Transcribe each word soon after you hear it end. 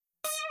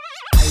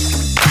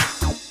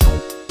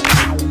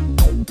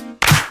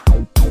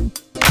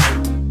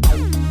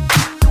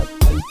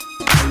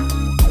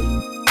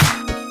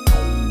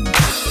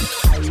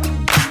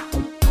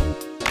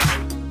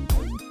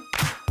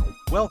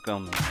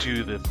welcome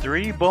to the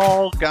Three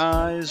Bald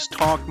Guys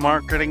Talk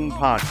Marketing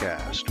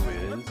Podcast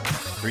with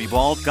Three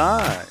Bald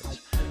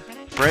Guys.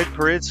 Fred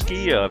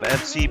Paritsky of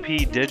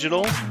FCP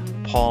Digital,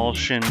 Paul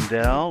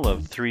Schindel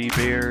of Three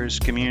Bears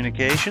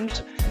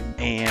Communications,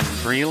 and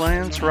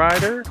freelance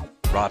writer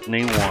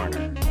Rodney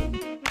Warner.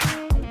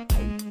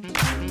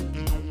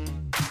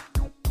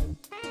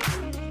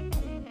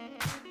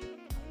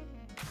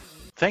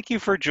 Thank you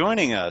for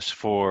joining us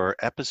for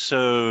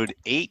episode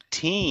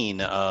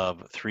 18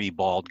 of Three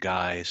Bald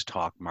Guys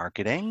Talk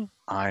Marketing.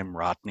 I'm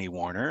Rodney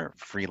Warner,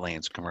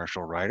 freelance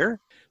commercial writer.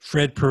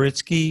 Fred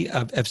Paritsky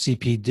of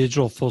FCP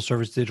Digital,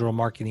 full-service digital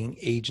marketing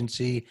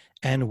agency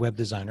and web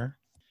designer.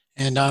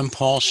 And I'm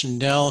Paul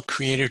Schindel,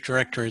 creative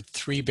director at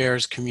Three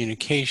Bears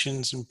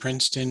Communications in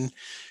Princeton,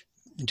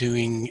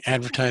 doing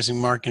advertising,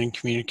 marketing,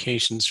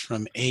 communications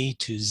from A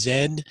to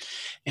Z.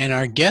 And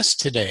our guest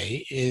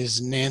today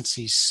is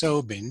Nancy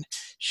Sobin.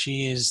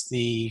 She is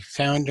the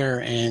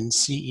founder and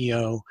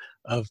CEO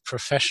of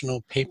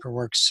Professional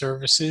Paperwork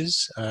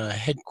Services,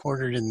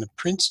 headquartered in the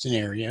Princeton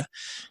area.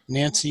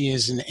 Nancy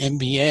is an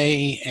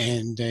MBA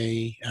and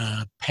a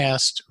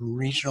past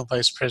regional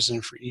vice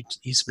president for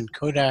Eastman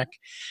Kodak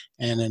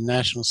and a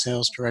national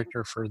sales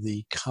director for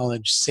the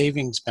College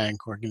Savings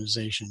Bank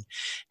organization.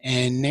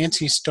 And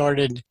Nancy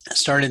started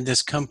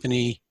this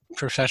company,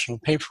 Professional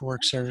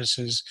Paperwork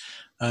Services,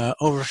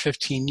 over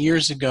 15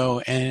 years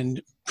ago,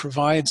 and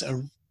provides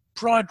a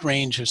broad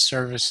range of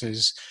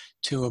services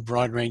to a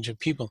broad range of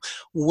people.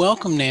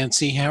 Welcome,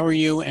 Nancy. How are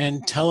you?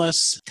 And tell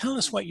us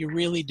what you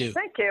really do.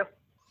 Thank you.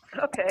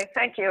 Okay,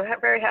 thank you.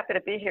 Very happy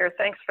to be here.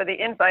 Thanks for the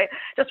invite.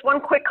 Just one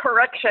quick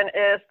correction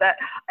is that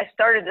I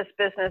started this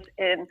business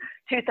in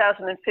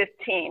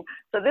 2015.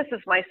 So this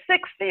is my 6th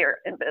year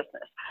in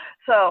business.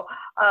 So,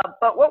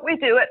 but what we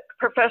do at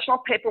Professional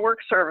Paperwork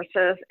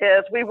Services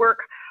is we work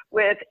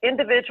with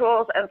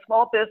individuals and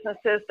small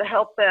businesses to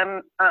help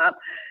them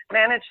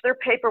manage their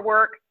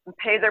paperwork and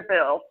pay their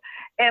bills.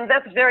 And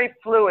that's very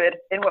fluid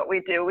in what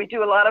we do. We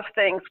do a lot of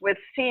things with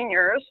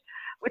seniors,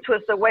 which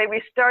was the way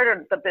we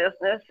started the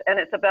business, and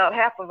it's about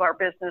half of our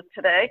business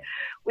today.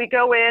 We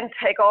go in,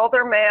 take all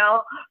their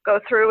mail, go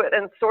through it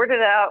and sort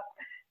it out,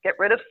 get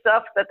rid of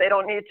stuff that they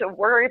don't need to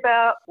worry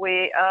about.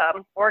 We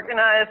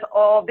organize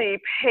all the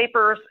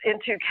papers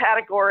into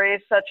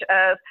categories such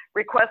as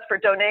requests for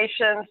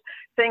donations,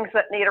 things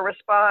that need a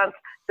response,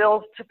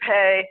 bills to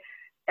pay,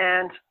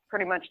 and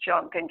pretty much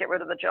junk, and get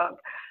rid of the junk.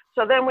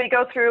 So then we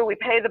go through, we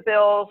pay the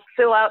bills,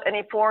 fill out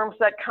any forms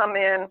that come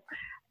in,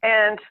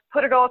 and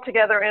put it all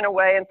together in a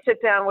way and sit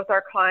down with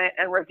our client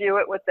and review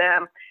it with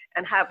them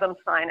and have them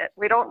sign it.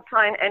 We don't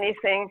sign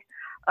anything.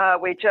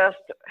 We just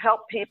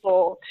help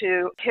people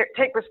to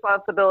take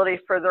responsibility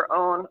for their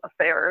own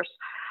affairs.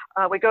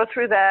 We go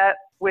through that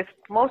with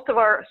most of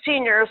our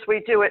seniors.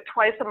 We do it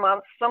twice a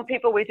month. Some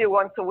people we do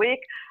once a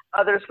week.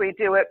 Others we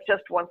do it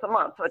just once a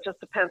month. So it just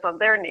depends on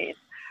their needs.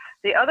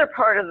 The other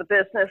part of the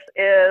business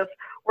is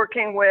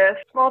working with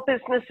small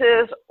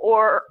businesses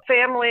or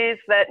families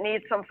that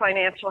need some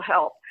financial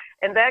help.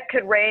 And that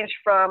could range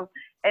from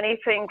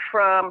anything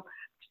from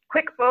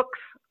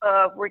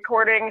QuickBooks,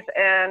 recordings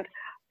and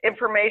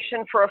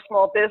information for a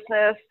small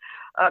business,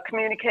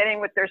 communicating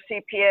with their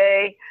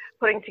CPA,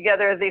 putting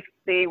together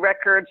the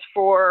records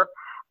for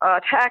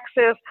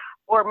taxes,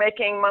 or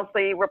making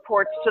monthly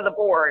reports to the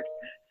board.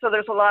 So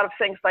there's a lot of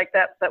things like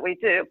that we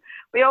do.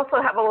 We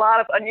also have a lot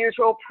of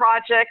unusual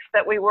projects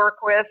that we work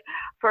with.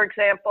 For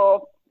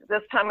example,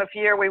 this time of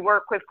year, we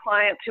work with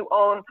clients who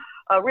own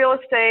real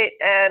estate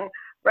and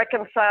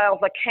reconcile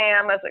the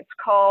CAM, as it's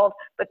called,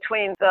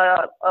 between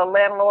the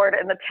landlord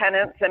and the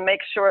tenants and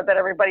make sure that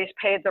everybody's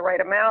paid the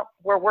right amount.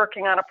 We're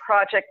working on a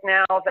project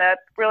now that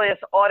really is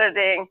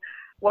auditing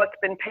what's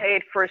been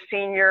paid for a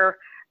senior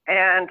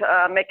and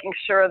making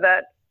sure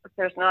that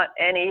there's not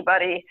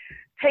anybody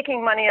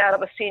taking money out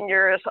of a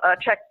senior's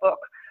checkbook,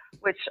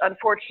 which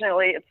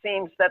unfortunately it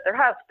seems that there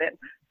has been.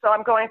 So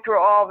I'm going through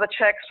all the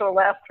checks for the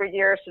last 3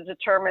 years to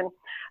determine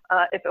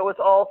if it was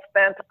all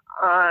spent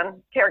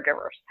on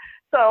caregivers.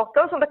 So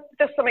those are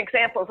just some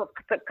examples of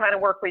the kind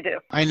of work we do.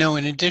 I know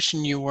in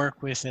addition you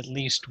work with at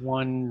least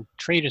one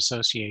trade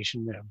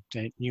association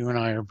that you and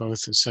I are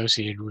both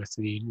associated with,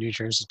 the New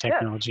Jersey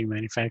Technology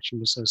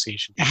Manufacturing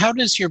Association. How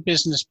does your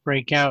business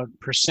break out,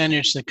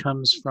 percentage that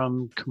comes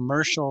from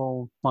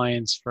commercial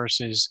clients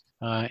versus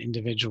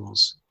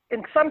individuals?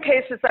 In some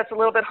cases, that's a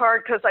little bit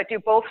hard because I do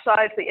both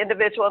sides, the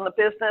individual and the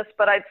business.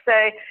 But I'd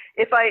say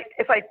if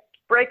I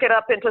break it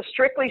up into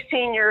strictly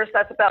seniors,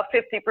 that's about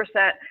 50%.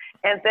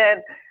 And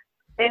then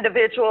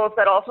individuals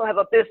that also have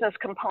a business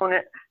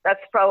component, that's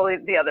probably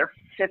the other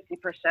 50%.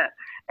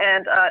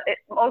 And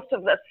most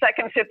of the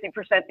second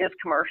 50% is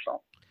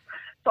commercial.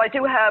 So I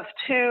do have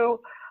 2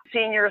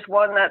 seniors,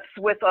 one that's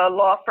with a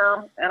law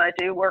firm, and I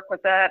do work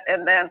with that,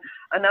 and then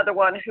another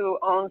one who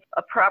owns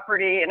a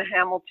property in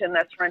Hamilton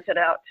that's rented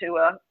out to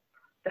a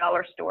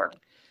dollar store.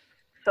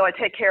 So I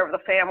take care of the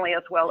family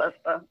as well as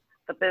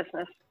the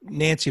business.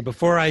 Nancy,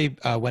 before I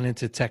went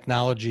into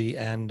technology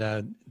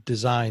and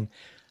design,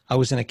 I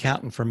was an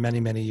accountant for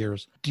many, many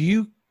years. Do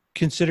you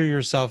consider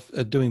yourself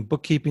doing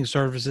bookkeeping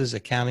services,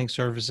 accounting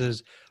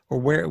services, or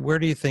where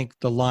do you think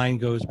the line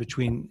goes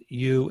between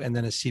you and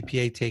then a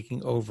CPA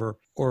taking over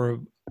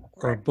or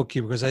a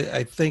bookkeeper? Because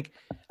I think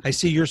I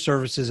see your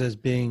services as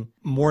being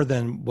more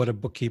than what a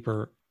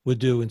bookkeeper would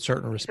do in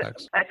certain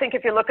respects. I think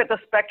if you look at the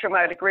spectrum,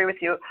 I'd agree with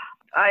you.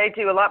 I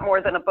do a lot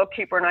more than a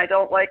bookkeeper, and I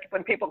don't like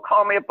when people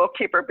call me a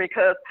bookkeeper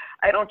because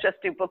I don't just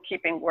do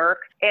bookkeeping work.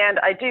 And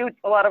I do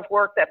a lot of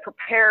work that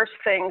prepares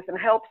things and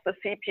helps the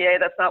CPA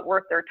that's not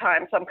worth their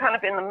time. So I'm kind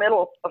of in the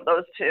middle of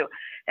those two.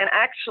 And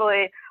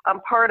actually,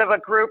 I'm part of a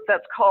group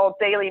that's called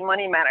Daily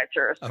Money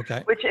Managers,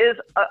 which is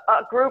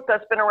a group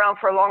that's been around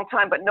for a long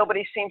time, but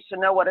nobody seems to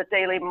know what a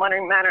daily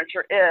money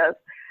manager is.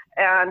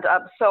 And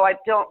so I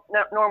don't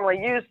normally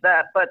use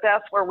that, but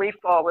that's where we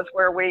fall, is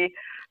where we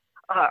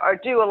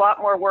do a lot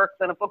more work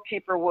than a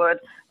bookkeeper would,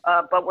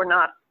 but we're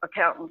not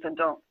accountants and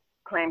don't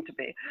claim to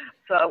be.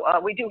 So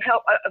we do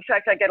help. In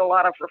fact, I get a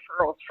lot of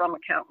referrals from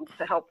accountants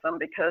to help them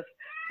because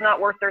it's not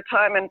worth their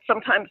time. And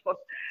sometimes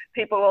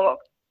people will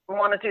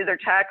want to do their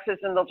taxes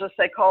and they'll just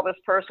say, call this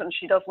person.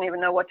 She doesn't even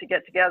know what to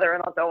get together,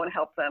 and I'll go and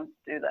help them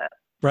do that.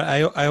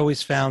 Right. I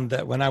always found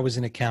that when I was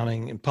in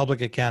accounting, in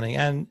public accounting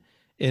and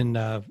in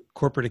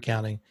corporate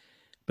accounting,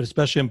 but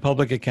especially in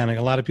public accounting,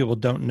 a lot of people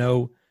don't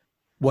know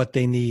what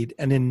they need.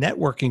 And in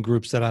networking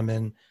groups that I'm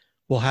in,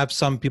 we'll have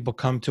some people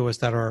come to us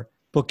that are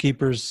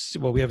bookkeepers.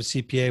 Well, we have a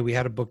CPA, we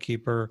had a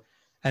bookkeeper,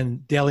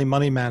 and daily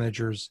money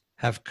managers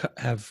have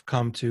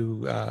come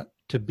to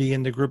be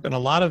in the group. And a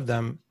lot of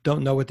them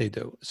don't know what they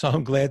do. So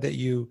I'm glad that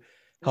you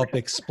help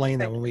explain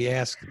that. When we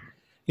ask,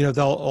 they'll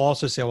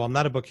also say, well, I'm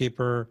not a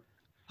bookkeeper,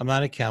 I'm not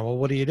an accountant. Well,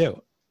 what do you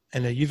do?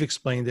 And you've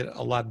explained it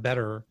a lot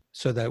better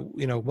so that,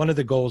 one of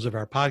the goals of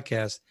our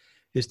podcast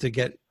is to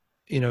get,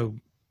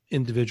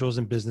 individuals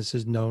and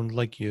businesses known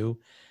like you,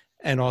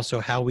 and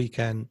also how we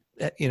can,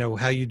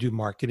 how you do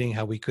marketing,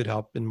 how we could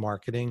help in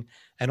marketing,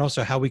 and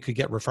also how we could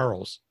get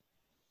referrals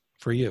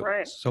for you.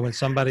 Right. So when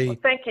somebody, well,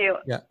 thank you.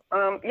 Yeah.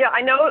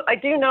 I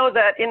do know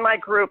that in my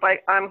group,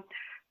 I'm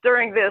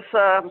during this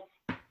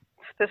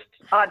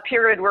odd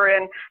period we're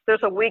in,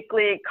 there's a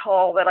weekly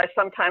call that I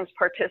sometimes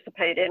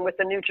participate in with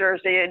the New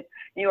Jersey and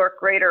New York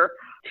Greater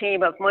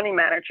team of money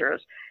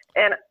managers.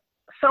 And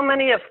so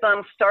many of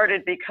them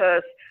started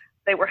because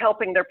they were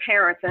helping their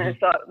parents, and I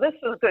thought, this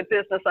is a good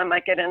business I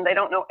might get in. They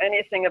don't know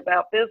anything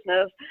about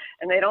business,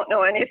 and they don't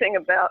know anything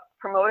about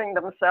promoting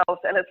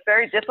themselves, and it's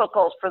very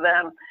difficult for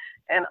them.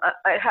 And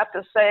I have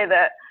to say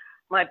that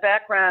my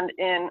background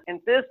in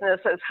business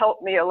has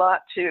helped me a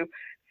lot to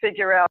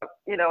figure out,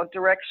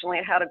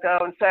 directionally how to go.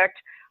 In fact,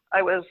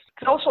 I was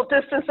social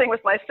distancing with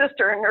my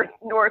sister in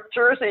North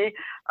Jersey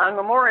on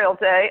Memorial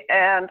Day,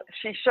 and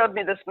she showed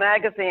me this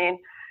magazine.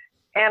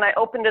 And I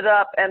opened it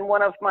up, and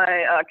one of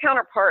my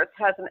counterparts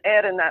has an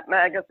ad in that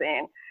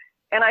magazine.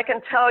 And I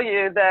can tell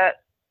you that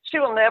she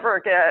will never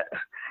get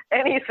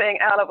anything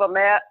out of an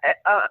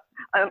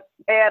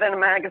ad in a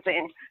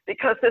magazine,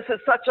 because this is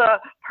such a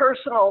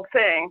personal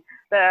thing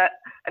that,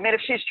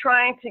 if she's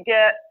trying to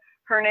get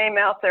her name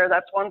out there,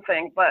 that's one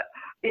thing. But,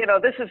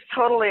 this is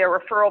totally a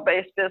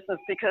referral-based business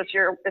because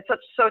it's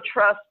so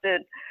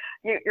trusted.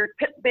 You're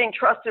being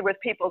trusted with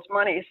people's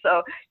money.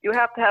 So you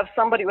have to have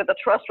somebody with a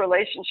trust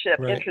relationship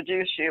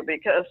introduce you,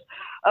 because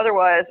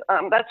otherwise,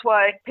 that's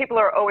why people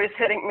are always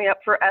hitting me up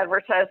for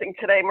advertising.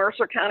 Today,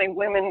 Mercer County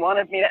women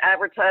wanted me to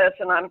advertise,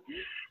 and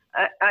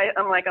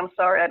I'm like, I'm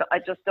sorry, I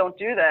just don't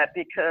do that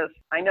because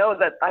I know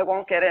that I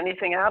won't get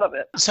anything out of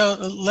it. So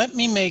let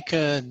me make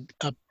a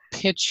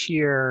pitch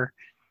here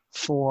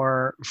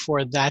for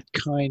that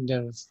kind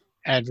of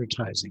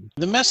advertising.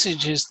 The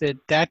message is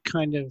that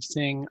kind of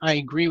thing, I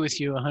agree with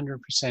you 100%,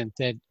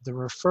 that the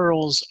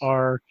referrals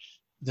are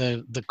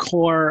the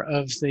core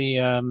of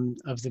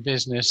the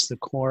business, the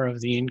core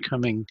of the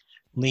incoming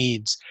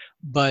leads.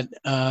 But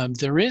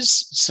there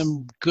is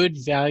some good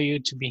value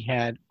to be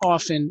had,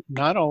 often,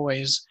 not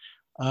always,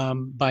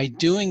 by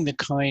doing the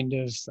kind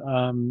of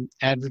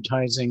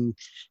advertising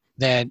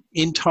that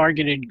in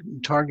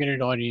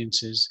targeted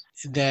audiences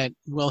that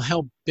will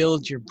help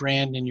build your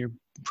brand and your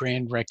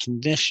brand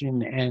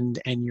recognition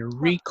and your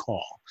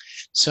recall.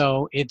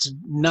 So it's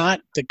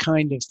not the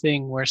kind of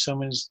thing where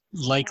someone's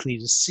likely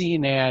to see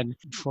an ad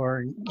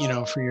for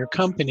your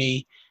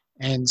company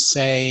and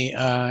say,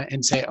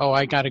 oh,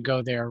 I got to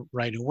go there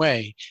right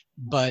away.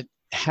 But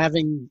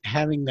having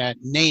that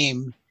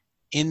name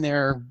in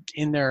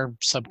their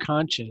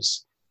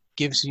subconscious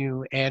gives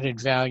you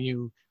added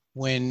value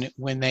when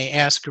they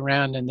ask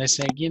around and they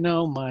say,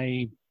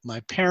 my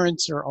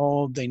parents are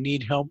old, they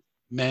need help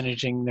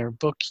managing their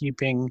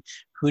bookkeeping,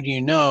 who do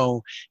you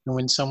know? And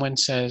when someone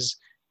says,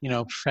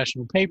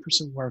 Professional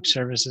Papers and Work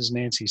Services,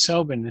 Nancy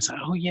Sobin, it's like,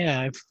 oh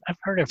yeah, I've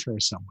heard of her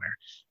somewhere.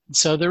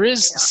 So there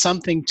is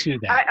something to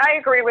that. I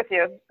agree with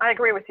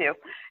you.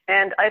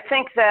 And I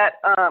think that,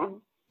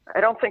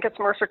 I don't think it's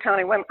Mercer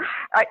County women.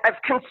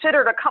 I've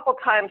considered a couple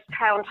times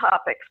Town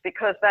Topics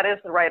because that is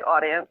the right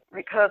audience,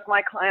 because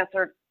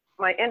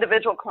my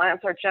individual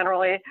clients are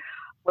generally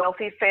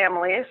wealthy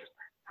families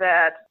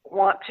that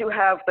want to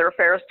have their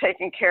affairs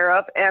taken care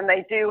of, and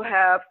they do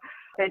have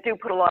They do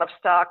put a lot of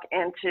stock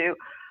into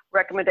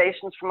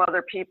recommendations from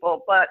other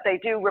people, but they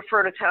do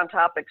refer to Town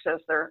Topics as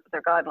their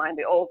guideline.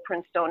 The old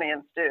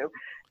Princetonians do.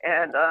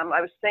 And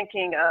I was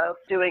thinking of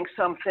doing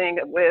something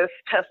with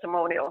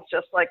testimonials,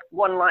 just like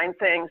one-line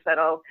things that,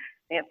 oh,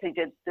 Nancy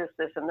did this,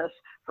 and this,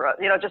 for,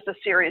 just a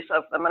series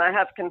of them. And I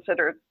have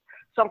considered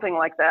something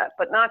like that,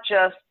 but not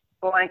just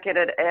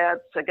blanketed ads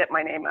to get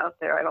my name out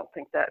there. I don't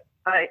think that,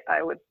 I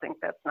would think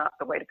that's not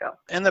the way to go.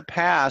 In the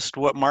past,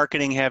 what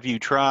marketing have you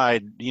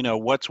tried?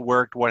 What's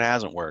worked, what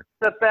hasn't worked?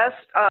 The best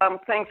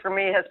thing for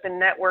me has been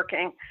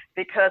networking,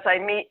 because I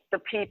meet the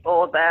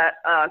people that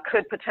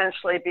could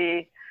potentially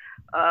be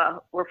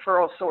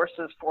referral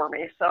sources for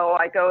me. So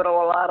I go to a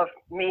lot of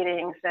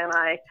meetings, and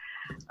I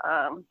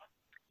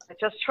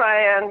just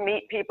try and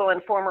meet people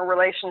and form a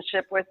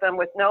relationship with them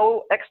with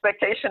no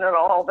expectation at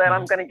all that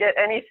I'm going to get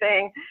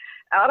anything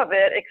out of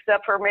it,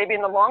 except for maybe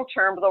in the long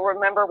term, they'll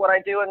remember what I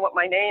do and what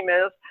my name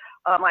is.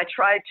 I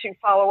try to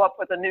follow up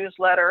with a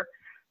newsletter,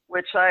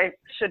 which I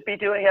should be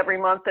doing every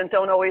month and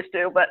don't always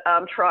do, but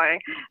I'm trying.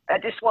 I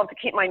just want to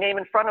keep my name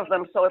in front of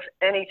them, so if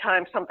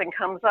anytime something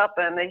comes up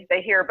and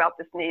they hear about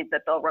this need,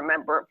 that they'll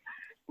remember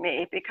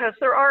me, because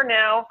there are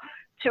now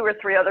 2 or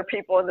 3 other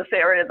people in this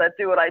area that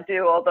do what I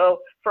do, although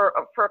for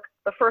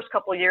the first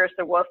couple of years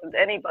there wasn't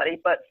anybody,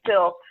 but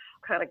still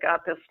kind of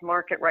got this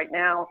market right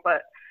now.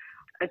 But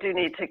I do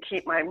need to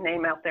keep my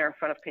name out there in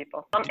front of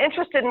people. I'm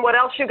interested in what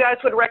else you guys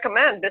would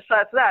recommend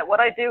besides that. What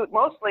I do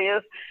mostly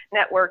is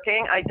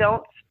networking. I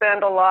don't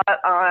spend a lot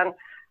on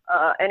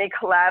any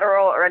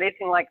collateral or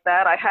anything like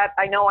that.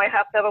 I know I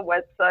have to have a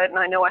website, and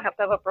I know I have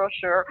to have a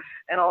brochure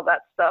and all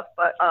that stuff,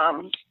 but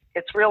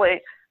it's really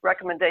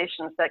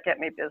recommendations that get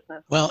me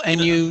business. Well,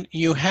 and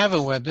you have a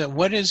website.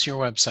 What is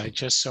your website,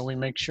 just so we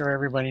make sure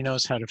everybody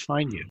knows how to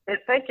find you?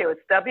 Thank you.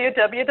 It's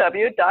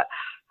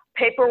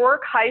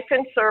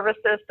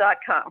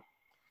www.paperwork-services.com.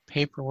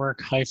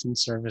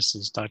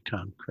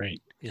 Paperwork-services.com.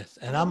 Great. Yes,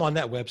 and I'm on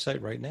that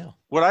website right now.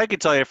 What I could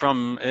tell you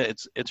from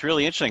it's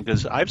really interesting,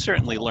 because I've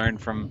certainly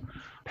learned from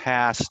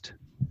past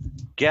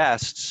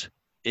guests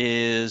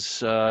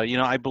is,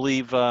 I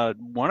believe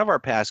one of our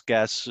past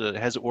guests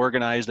has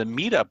organized a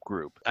meetup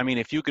group. I mean,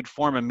 if you could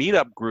form a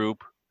meetup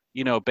group,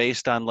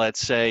 based on, let's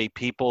say,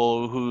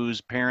 people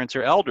whose parents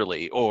are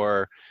elderly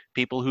or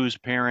people whose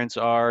parents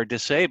are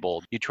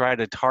disabled, you try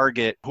to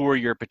target who are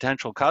your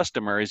potential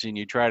customers, and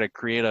you try to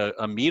create a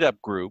meetup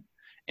group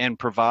and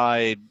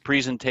provide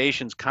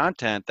presentations,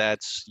 content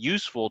that's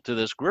useful to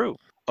this group.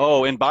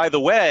 Oh, and by the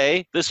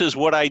way, this is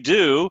what I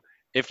do.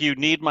 If you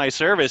need my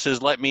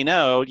services, let me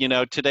know.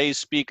 Today's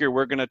speaker,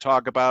 we're going to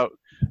talk about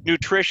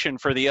nutrition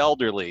for the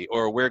elderly,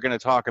 or we're going to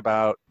talk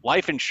about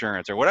life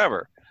insurance or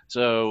whatever.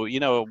 So,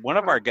 one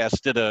of our guests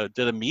did a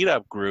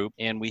meetup group,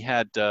 and we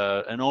had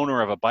an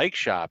owner of a bike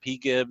shop. He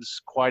gives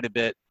quite a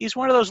bit. He's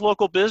one of those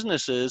local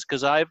businesses,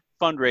 because I've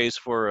fundraised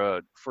for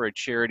a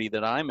charity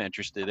that I'm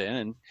interested in,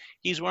 and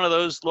he's one of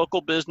those local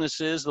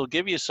businesses. They'll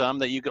give you some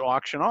that you could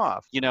auction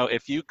off.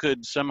 If you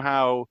could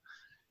somehow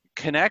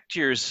connect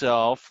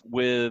yourself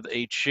with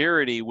a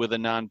charity, with a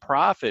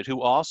nonprofit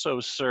who also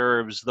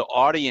serves the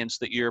audience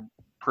that you're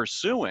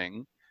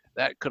pursuing,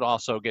 that could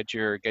also get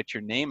your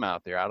name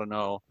out there. I don't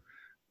know,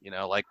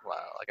 like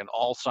an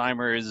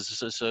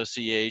Alzheimer's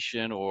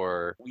association,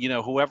 or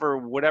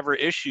whatever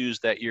issues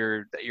that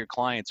your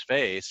clients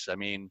face. I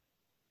mean,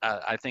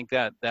 I think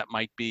that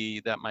might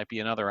be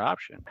another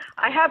option.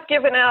 I have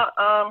given out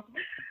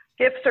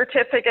gift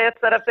certificates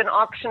that have been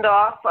auctioned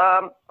off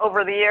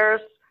over the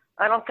years.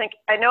 I know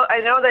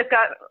they've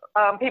got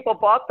people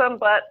bought them,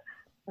 but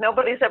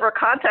nobody's ever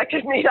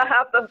contacted me to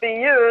have them be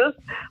used.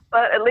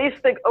 But at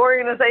least the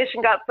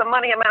organization got some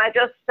money. I mean, I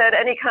just said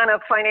any kind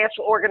of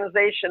financial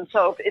organization,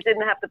 so it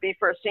didn't have to be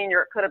for a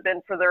senior. It could have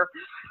been for their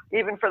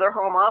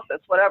home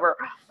office, whatever.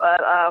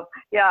 But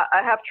yeah,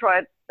 I have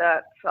tried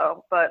that.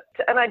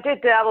 And I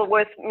did dabble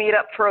with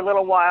Meetup for a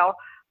little while.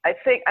 I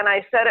think, and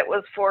I said it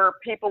was for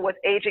people with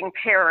aging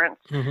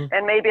parents,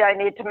 and maybe I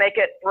need to make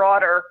it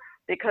broader,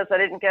 because I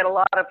didn't get a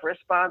lot of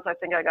response. I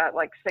think I got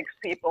like 6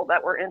 people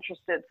that were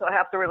interested. So I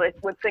have to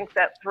would think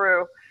that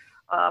through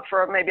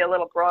for maybe a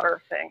little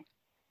broader thing.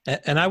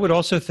 And I would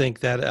also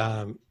think that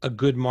a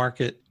good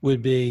market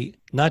would be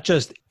not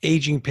just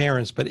aging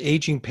parents, but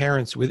aging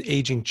parents with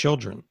aging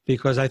children,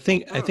 because I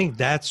think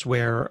that's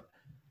where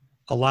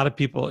a lot of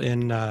people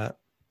in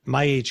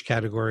my age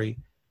category,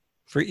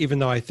 even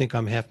though I think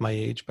I'm half my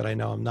age, but I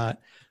know I'm not.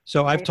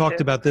 So I've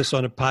talked about this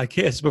on a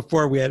podcast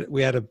before. We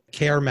had a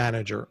care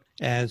manager.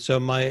 And so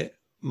my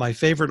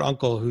favorite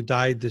uncle, who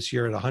died this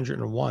year at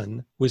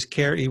 101,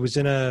 he was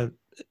in a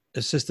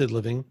assisted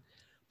living,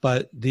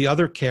 but the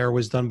other care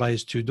was done by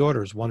his 2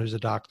 daughters, one who's a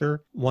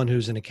doctor, one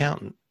who's an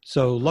accountant.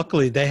 So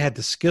luckily they had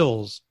the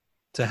skills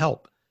to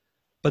help,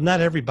 but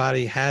not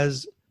everybody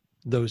has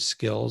those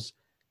skills.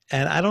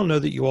 And I don't know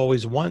that you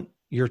always want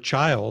your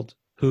child,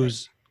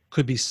 who's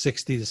could be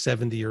 60 to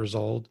 70 years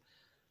old,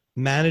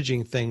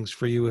 managing things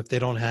for you if they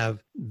don't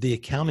have the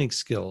accounting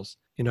skills.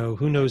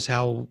 Who knows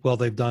how well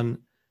they've done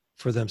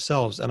for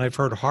themselves. And I've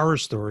heard horror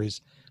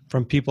stories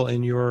from people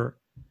in your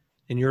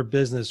in your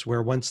business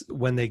where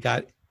when they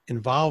got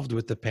involved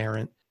with the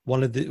parent,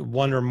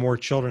 one or more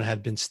children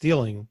had been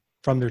stealing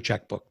from their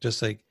checkbook, just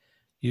like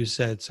you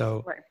said.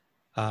 So Right.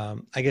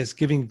 I guess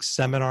giving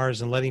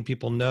seminars and letting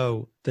people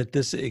know that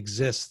this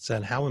exists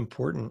and how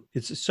important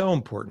it's so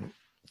important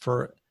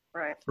for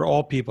Right.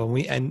 all people.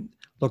 And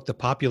look,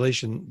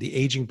 the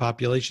aging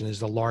population is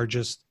the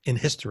largest in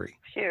history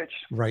Huge.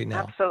 right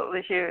now.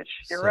 Absolutely huge.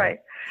 You're So, right.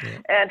 yeah.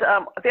 And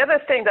the other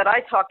thing that I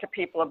talk to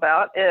people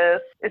about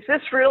is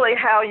this really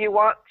how you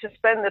want to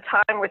spend the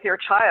time with your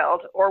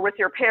child or with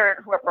your parent,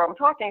 whoever I'm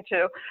talking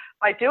to,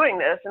 by doing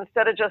this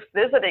instead of just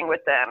visiting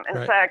with them? In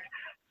Right. fact,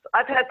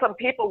 I've had some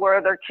people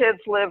where their kids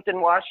lived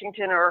in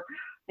Washington or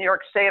New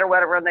York State or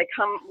whatever, and they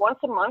come once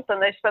a month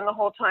and they spend the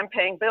whole time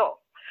paying bills.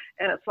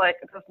 And it's like,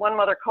 this one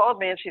mother called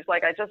me and she's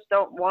like, I just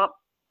don't want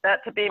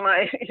that to be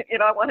my,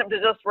 I want him to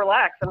just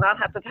relax and not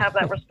have to have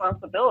that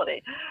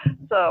responsibility.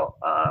 So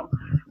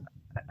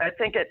I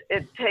think it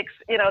takes,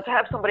 to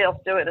have somebody else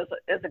do it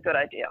is a good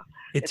idea.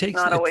 It's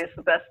not always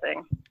the best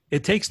thing.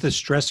 It takes the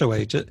stress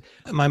away.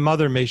 My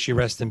mother, may she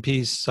rest in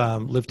peace,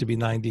 lived to be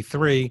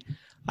 93.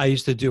 I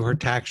used to do her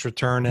tax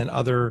return and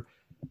other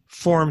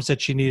forms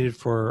that she needed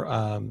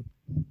for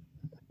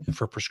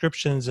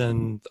prescriptions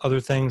and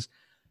other things.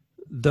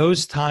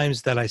 Those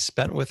times that I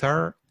spent with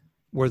her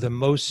were the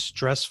most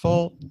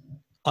stressful,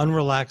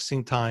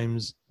 unrelaxing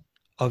times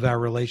of our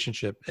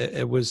relationship.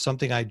 It was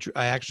something I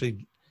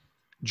actually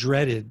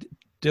dreaded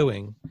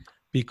doing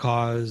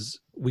because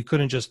we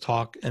couldn't just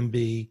talk and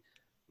be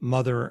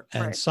mother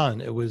and Right.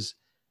 son. It was,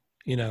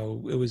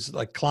 it was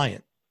like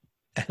client.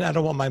 And I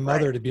don't want my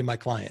mother Right. to be my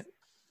client.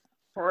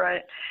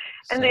 Right.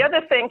 And So- the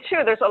other thing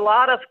too, there's a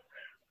lot of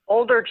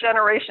older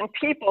generation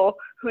people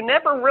who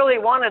never really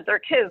wanted their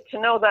kids to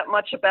know that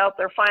much about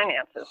their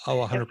finances. Oh,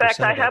 100%. In fact,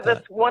 I have about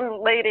this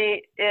one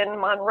lady in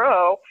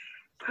Monroe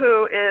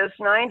who is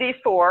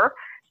 94,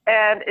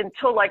 and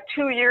until like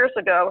 2 years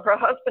ago, her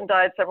husband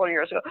died several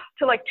years ago,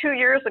 till like 2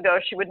 years ago,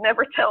 she would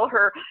never tell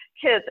her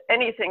kids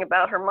anything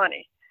about her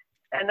money.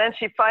 And then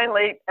she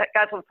finally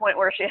got to the point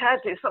where she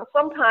had to. So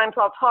sometimes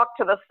I'll talk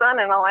to the son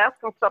and I'll ask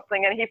him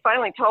something, and he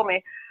finally told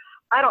me,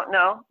 I don't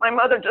know. My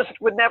mother just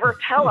would never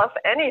tell us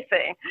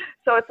anything.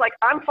 So it's like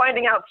I'm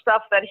finding out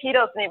stuff that he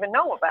doesn't even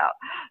know about.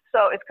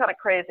 So it's kind of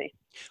crazy.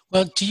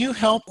 Well, do you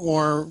help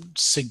or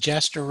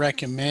suggest or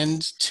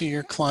recommend to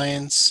your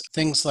clients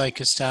things like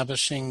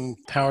establishing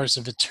powers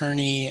of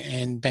attorney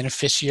and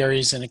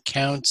beneficiaries and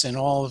accounts and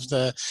all of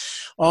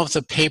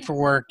the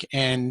paperwork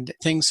and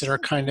things that are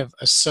kind of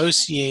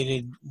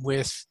associated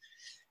with,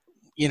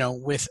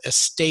 with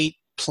estate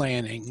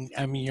planning?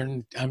 I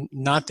mean,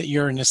 not that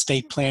you're an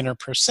estate planner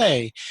per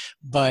se,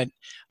 but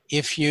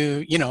if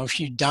you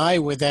die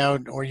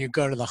without, or you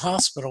go to the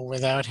hospital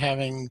without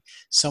having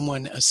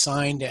someone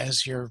assigned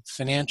as your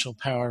financial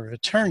power of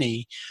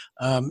attorney,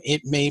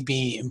 it may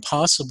be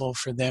impossible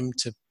for them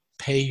to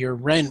pay your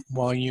rent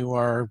while you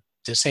are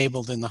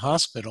disabled in the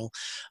hospital.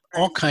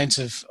 All kinds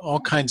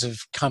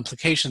of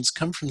complications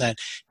come from that.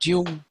 Do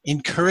you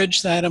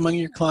encourage that among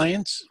your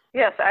clients?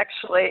 Yes,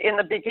 actually, in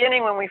the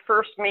beginning when we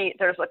first meet,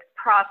 there's a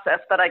process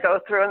that I go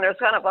through, and there's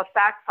kind of a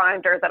fact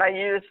finder that I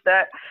use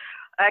that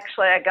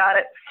actually I got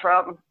it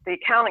from the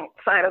accounting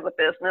side of the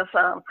business.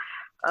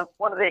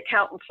 One of the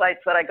accountant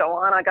sites that I go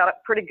on, I got a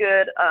pretty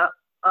good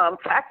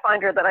fact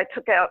finder that I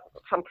took out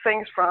some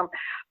things from.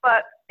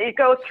 But you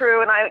go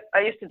through, and I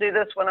used to do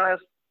this when I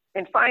was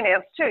in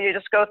finance too. You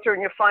just go through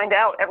and you find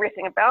out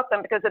everything about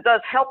them, because it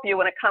does help you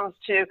when it comes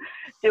to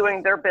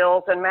doing their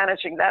bills and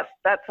managing that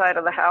side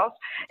of the house.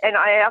 And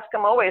I ask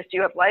them always, do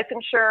you have life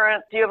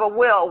insurance? Do you have a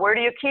will? Where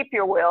do you keep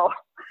your will?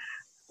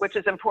 Which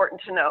is important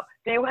to know.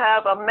 Do you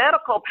have a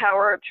medical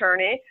power of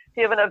attorney?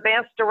 Do you have an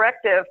advance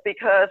directive?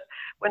 Because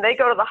when they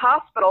go to the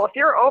hospital, if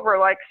you're over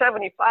like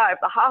 75,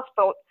 the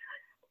hospital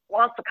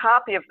wants a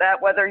copy of that,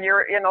 whether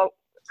you're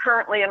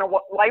currently in a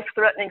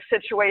life-threatening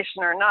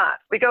situation or not.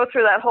 We go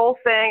through that whole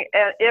thing,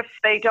 and if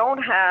they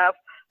don't have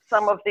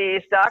some of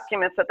these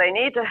documents that they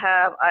need to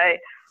have,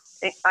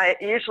 I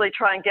usually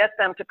try and get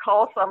them to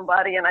call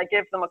somebody, and I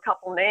give them a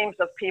couple names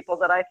of people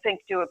that I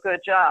think do a good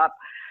job.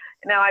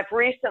 Now, I've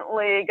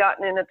recently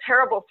gotten in a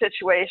terrible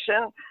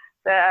situation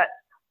that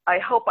I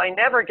hope I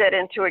never get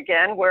into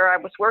again, where I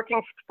was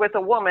working with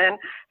a woman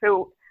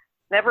who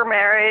never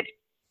married.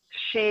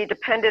 She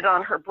depended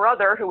on her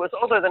brother, who was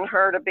older than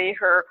her, to be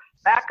her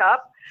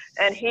backup,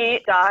 and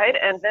he died,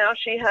 and now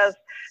she has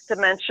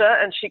dementia,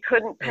 and she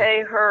couldn't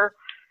pay her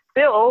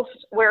bills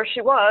where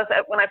she was.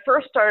 When I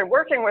first started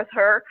working with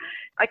her,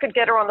 I could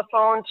get her on the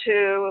phone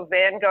to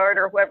Vanguard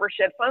or whoever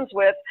she had funds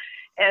with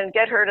and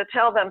get her to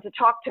tell them to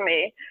talk to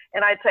me,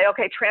 and I'd say,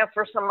 okay,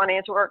 transfer some money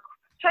into her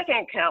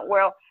checking account.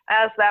 Well,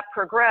 as that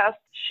progressed,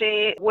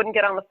 she wouldn't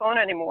get on the phone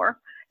anymore,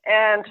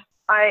 and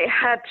I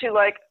had to,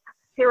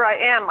 here I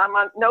am, I'm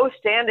on no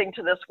standing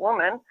to this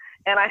woman,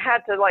 and I had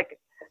to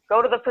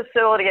go to the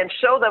facility and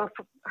show them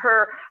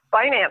her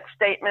finance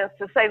statements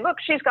to say, look,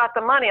 she's got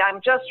the money.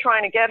 I'm just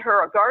trying to get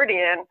her a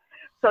guardian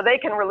so they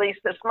can release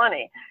this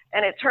money.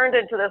 And it turned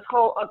into this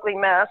whole ugly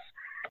mess.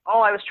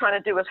 All I was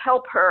trying to do was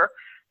help her.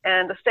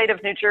 and the state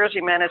of New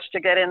Jersey managed to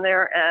get in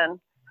there and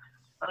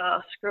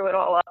screw it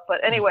all up. But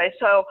anyway,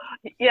 so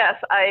yes,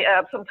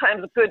 I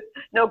sometimes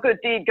no good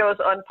deed goes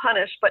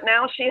unpunished. But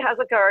now she has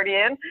a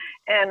guardian,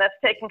 and that's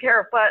taken care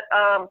of. But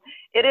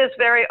it is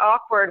very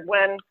awkward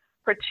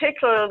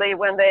particularly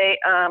when they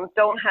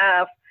don't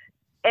have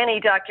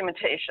any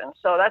documentation.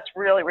 So that's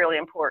really, really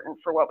important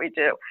for what we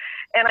do.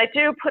 And I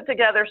do put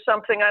together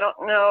something, I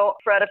don't know,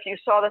 Fred, if you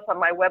saw this on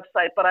my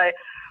website, but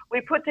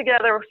we put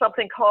together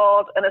something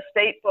called an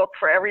estate book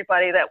for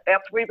everybody that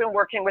after we've been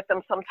working with them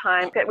some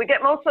time, we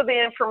get most of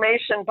the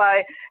information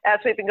as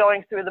we've been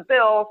going through the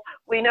bills,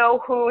 we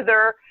know who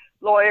their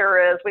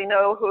lawyer is, we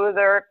know who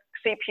their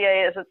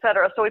CPA is, et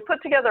cetera. So we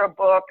put together a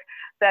book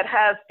that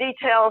has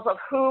details of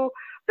who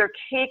their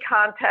key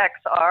contacts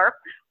are,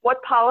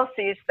 what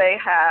policies they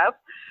have,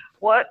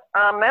 what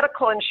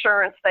medical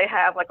insurance they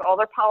have, like all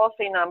their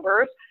policy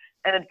numbers,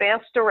 an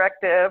advance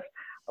directive,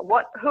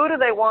 who do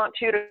they want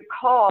you to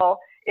call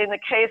in the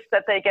case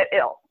that they get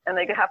ill and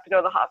they have to go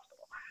to the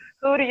hospital?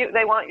 Who do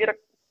they want you to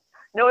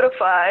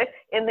notify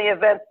in the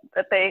event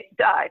that they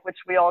die, which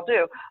we all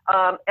do?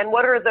 And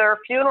what are their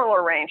funeral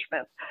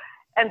arrangements?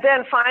 And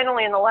then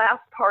finally, in the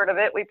last part of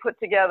it, we put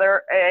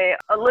together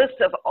a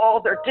list of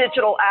all their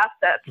digital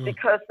assets,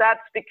 because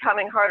that's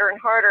becoming harder and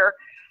harder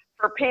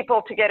for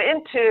people to get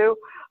into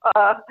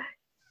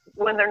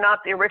when they're not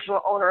the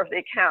original owner of the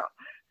account.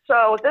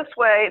 So this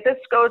way, this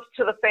goes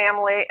to the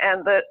family,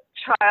 and the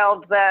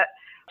child that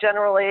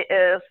generally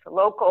is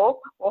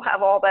local will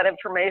have all that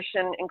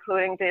information,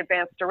 including the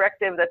advance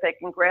directive that they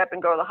can grab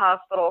and go to the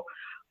hospital.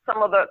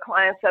 Some of the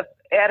clients have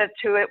added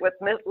to it with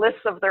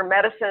lists of their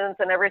medicines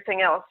and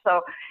everything else.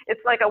 So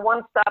it's like a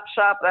one-stop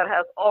shop that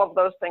has all of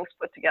those things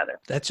put together.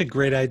 That's a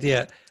great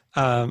idea.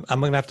 I'm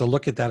going to have to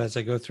look at that as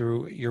I go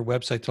through your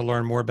website to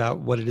learn more about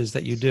what it is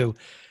that you do.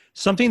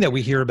 Something that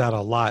we hear about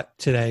a lot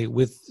today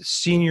with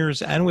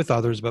seniors and with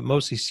others, but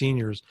mostly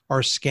seniors,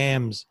 are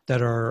scams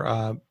that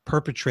are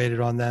perpetrated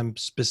on them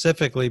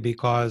specifically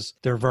because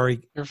they're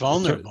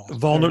vulnerable.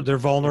 They're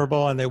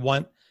vulnerable, and they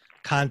want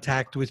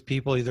contact with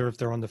people, either if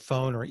they're on the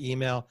phone or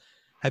email.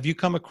 Have you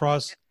come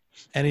across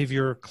any of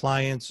your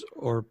clients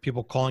or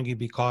people calling you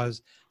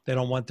because they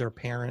don't want their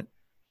parent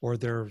or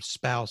their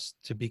spouse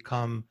to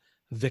become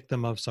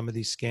victim of some of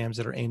these scams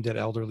that are aimed at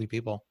elderly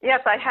people? Yes,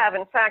 I have.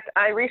 In fact,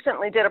 I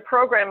recently did a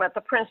program at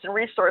the Princeton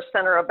Resource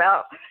Center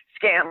about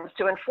scams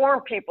to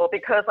inform people,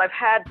 because I've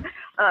had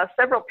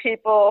several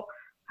people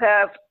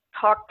have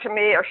talked to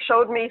me or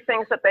showed me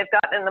things that they've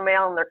gotten in the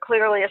mail, and they're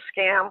clearly a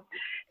scam.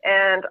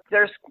 And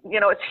there's,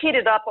 it's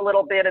heated up a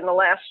little bit in the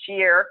last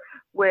year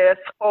with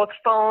both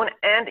phone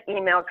and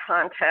email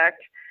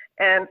contact,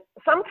 and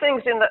some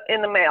things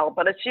in the mail,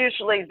 but it's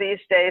usually these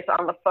days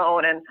on the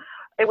phone. And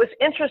it was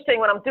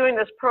interesting when I'm doing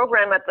this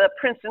program at the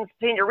Princeton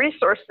Senior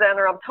Resource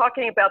Center, I'm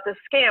talking about this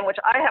scam, which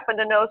I happen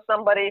to know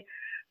somebody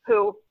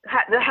who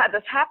had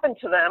this happen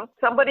to them.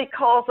 Somebody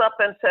calls up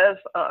and says,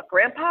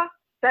 Grandpa, is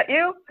that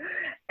you?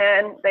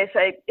 And they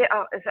say, yeah.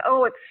 I say,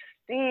 oh, it's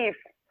Steve.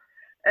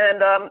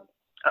 And,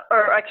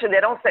 or actually,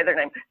 they don't say their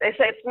name. They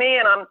say, it's me,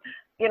 and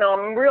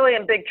I'm really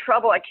in big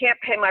trouble. I can't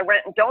pay my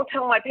rent, and don't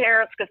tell my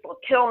parents because they'll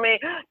kill me.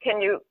 Can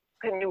you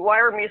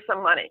wire me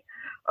some money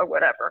or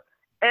whatever?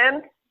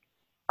 And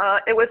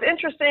it was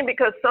interesting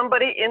because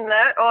somebody in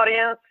that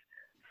audience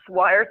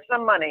wired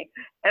some money.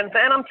 And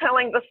then I'm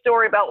telling the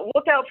story about,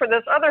 look out for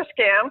this other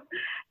scam.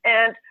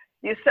 And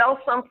you sell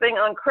something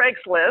on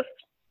Craigslist,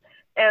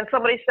 and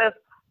somebody says,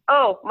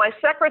 oh, my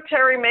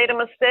secretary made a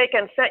mistake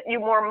and sent you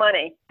more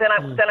money. Then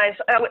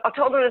I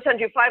told her to send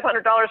you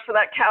 $500 for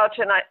that couch,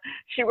 and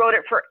she wrote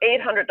it for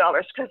 $800.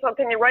 Because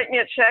can you write me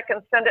a check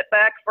and send it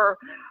back for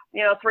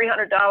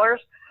 $300?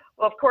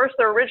 Well, of course,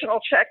 their original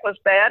check was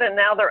bad, and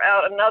now they're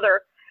out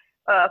another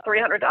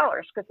 $300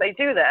 because they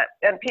do that,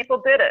 and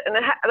people did it. And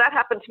that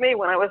happened to me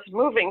when I was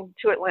moving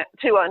to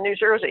New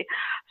Jersey.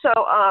 So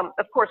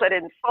of course I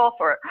didn't fall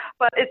for it,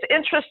 but it's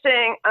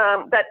interesting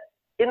that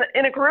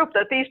in a group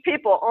that these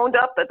people owned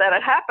up that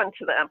had happened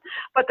to them.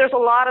 But there's a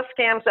lot of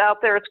scams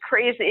out there. It's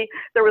crazy.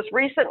 There was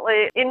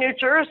recently in New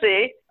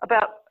Jersey,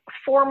 about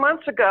 4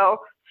 months ago,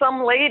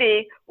 some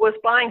lady was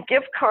buying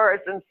gift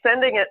cards and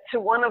sending it to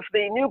one of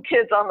the new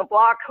kids on the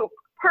block who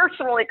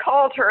personally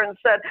called her and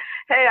said,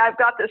 hey, I've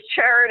got this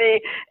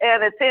charity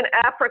and it's in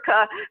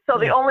Africa, so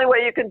the only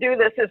way you can do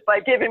this is by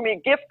giving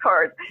me gift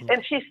cards.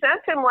 And she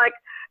sent him like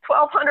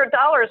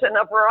 $1,200 in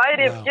a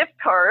variety of gift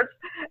cards.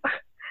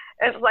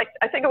 And it's like,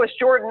 I think it was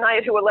Jordan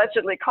Knight who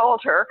allegedly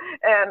called her.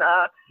 And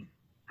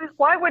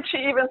why would she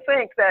even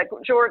think that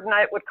Jordan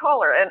Knight would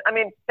call her? And I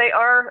mean, they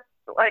are,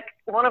 like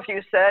one of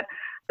you said,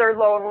 they're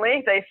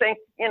lonely. They think,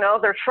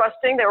 they're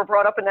trusting. They were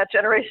brought up in that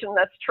generation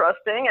that's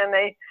trusting, and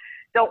they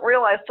don't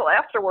realize till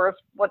afterwards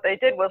what they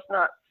did was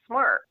not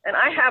smart. And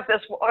I have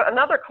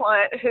another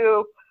client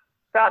who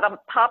got a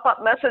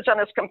pop-up message on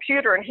his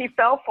computer, and he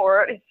fell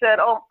for it. He said,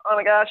 oh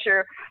my gosh,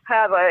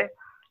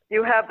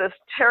 you have this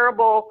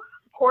terrible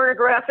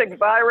pornographic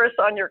virus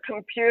on your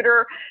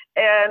computer,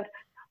 and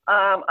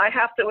I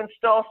have to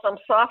install some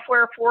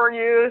software for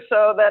you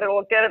so that it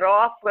will get it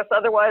off, because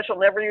otherwise you'll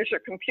never use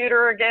your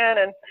computer again.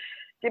 And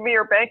give me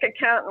your bank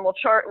account, and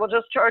we'll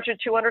just charge you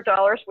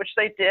 $200, which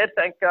they did,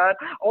 thank God,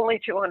 only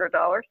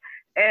 $200.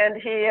 And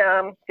he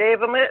gave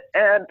him it,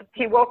 and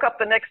he woke up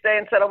the next day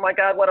and said, "Oh my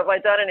God, what have I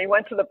done?" And he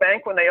went to the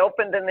bank when they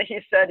opened, and he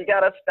said, "You got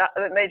to stop."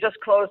 And they just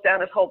closed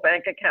down his whole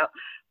bank account.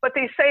 But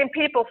these same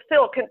people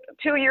still,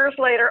 2 years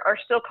later, are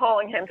still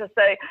calling him to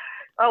say,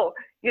 "Oh,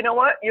 you know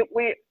what? You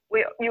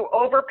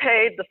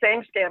overpaid, the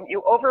same scam.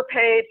 You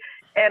overpaid,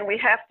 and we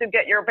have to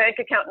get your bank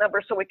account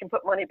number so we can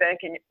put money back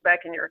in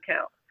your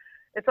account."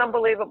 It's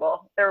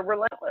unbelievable. They're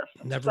relentless.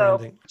 Never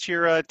ending. What's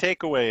your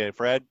takeaway,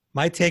 Fred?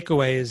 My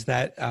takeaway is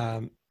that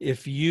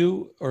if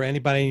you or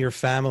anybody in your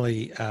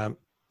family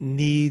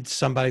needs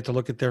somebody to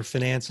look at their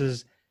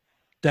finances,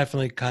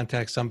 definitely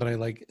contact somebody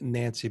like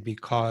Nancy,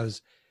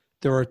 because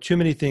there are too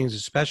many things,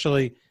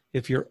 especially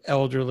if you're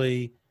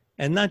elderly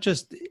and not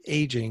just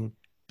aging,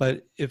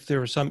 but if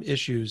there are some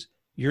issues,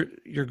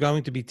 you're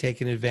going to be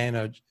taken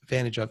advantage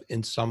of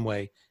in some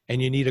way,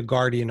 and you need a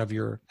guardian of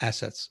your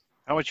assets.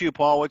 How about you,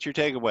 Paul? What's your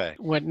takeaway?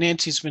 What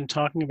Nancy's been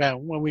talking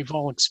about, what we've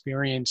all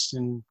experienced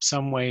in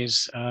some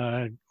ways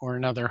or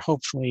another,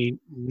 hopefully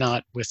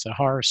not with the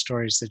horror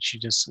stories that she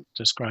just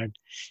described,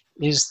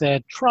 is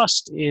that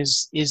trust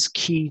is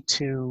key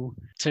to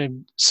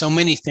so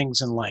many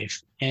things in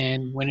life.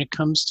 And when it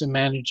comes to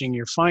managing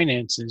your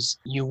finances,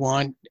 you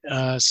want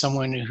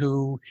someone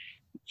who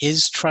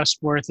is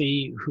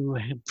trustworthy, who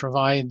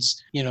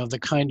provides, the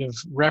kind of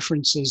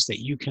references that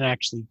you can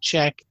actually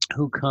check,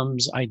 who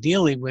comes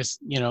ideally with,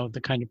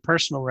 the kind of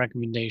personal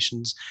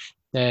recommendations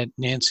that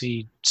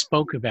Nancy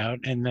spoke about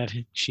and that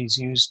she's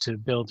used to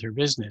build her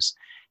business.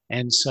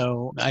 And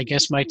so I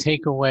guess my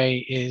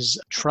takeaway is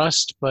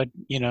trust, but,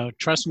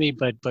 trust me,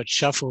 but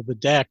shuffle the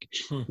deck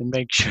and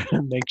make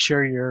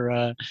sure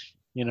you're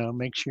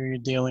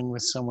dealing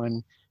with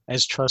someone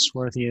as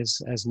trustworthy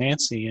as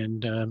Nancy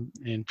and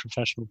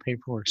professional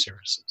paperwork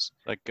services.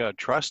 Like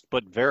trust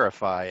but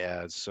verify,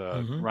 as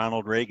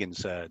Ronald Reagan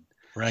said.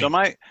 Right. So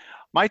my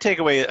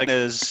takeaway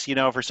is,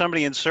 for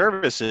somebody in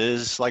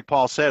services, like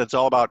Paul said, it's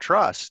all about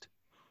trust.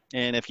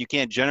 And if you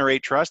can't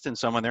generate trust in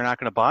someone, they're not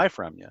going to buy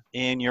from you.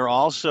 And you're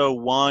also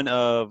one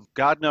of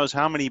God knows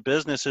how many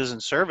businesses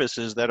and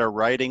services that are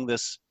riding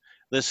this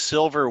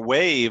silver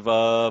wave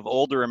of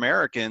older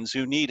Americans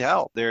who need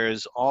help.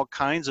 There's all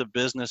kinds of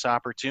business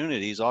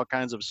opportunities, all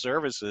kinds of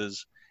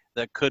services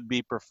that could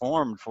be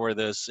performed for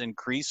this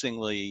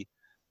increasingly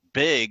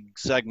big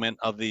segment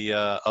of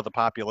the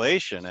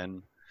population.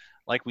 And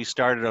like we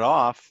started it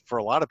off, for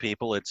a lot of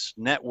people, it's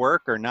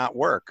network or not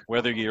work,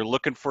 whether you're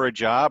looking for a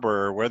job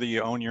or whether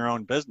you own your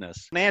own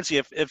business. Nancy,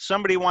 if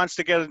somebody wants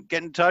to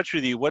get in touch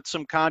with you, what's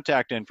some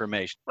contact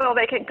information? Well,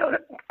 they can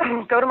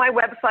go to my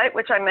website,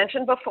 which I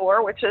mentioned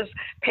before, which is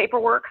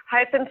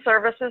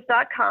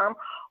paperwork-services.com.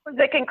 Or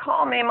they can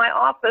call me in my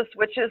office,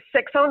 which is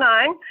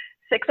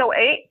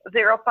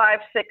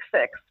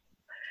 609-608-0566.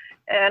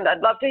 And I'd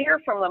love to hear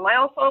from them. I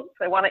also, if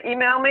they want to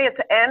email me, it's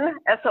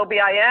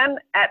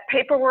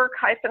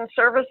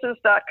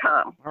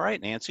nsobin@paperwork-services.com. All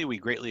right, Nancy, we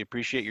greatly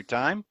appreciate your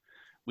time.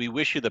 We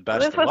wish you the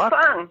best of luck. This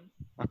was fun.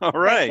 All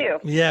right. Thank you.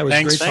 Yeah, it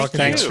was great talking to you.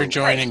 Thanks for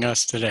joining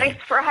us today.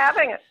 Thanks for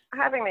having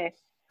me.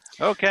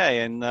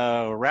 Okay, and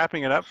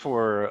wrapping it up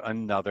for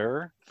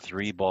another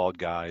Three Bald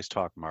Guys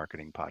Talk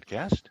Marketing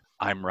podcast.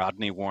 I'm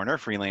Rodney Warner,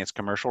 freelance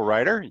commercial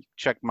writer.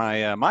 Check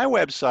my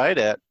website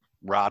at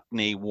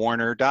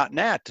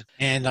rodneywarner.net.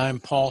 And I'm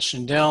Paul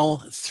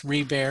Schindel,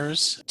 Three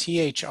Bears,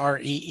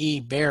 THREE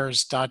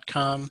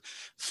Bears.com,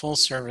 full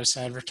service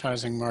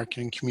advertising,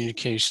 marketing,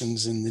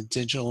 communications in the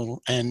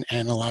digital and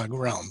analog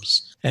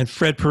realms. And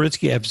Fred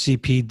Paritsky,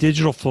 FCP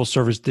Digital, full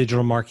service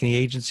digital marketing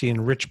agency in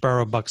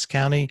Richboro, Bucks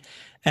County,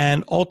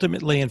 and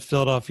ultimately in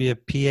Philadelphia,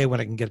 PA, when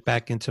I can get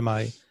back into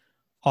my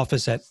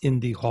office at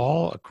Indy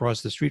Hall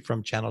across the street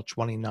from Channel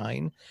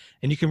 29.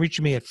 And you can reach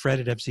me at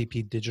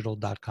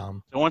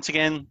fred@fcpdigital.com. So once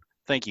again,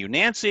 thank you,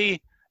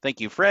 Nancy.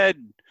 Thank you, Fred.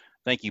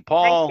 Thank you,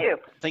 Paul. Thank you.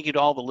 Thank you to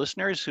all the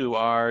listeners who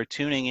are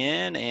tuning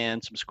in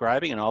and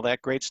subscribing and all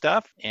that great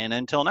stuff. And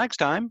until next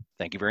time,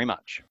 thank you very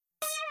much.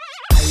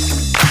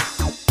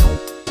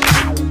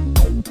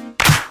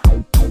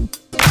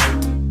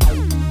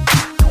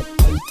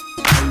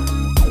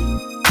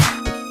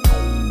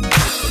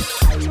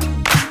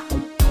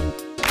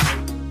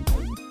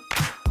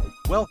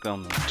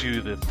 Welcome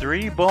to the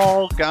Three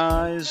Bald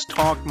Guys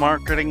Talk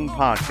Marketing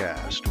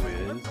Podcast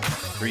with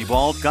Three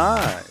Bald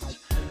Guys.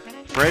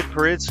 Fred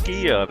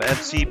Paritsky of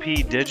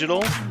FCP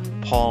Digital,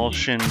 Paul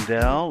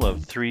Schindel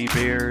of Three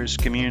Bears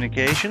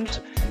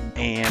Communications,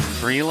 and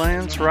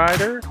freelance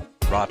writer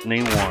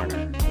Rodney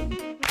Warner.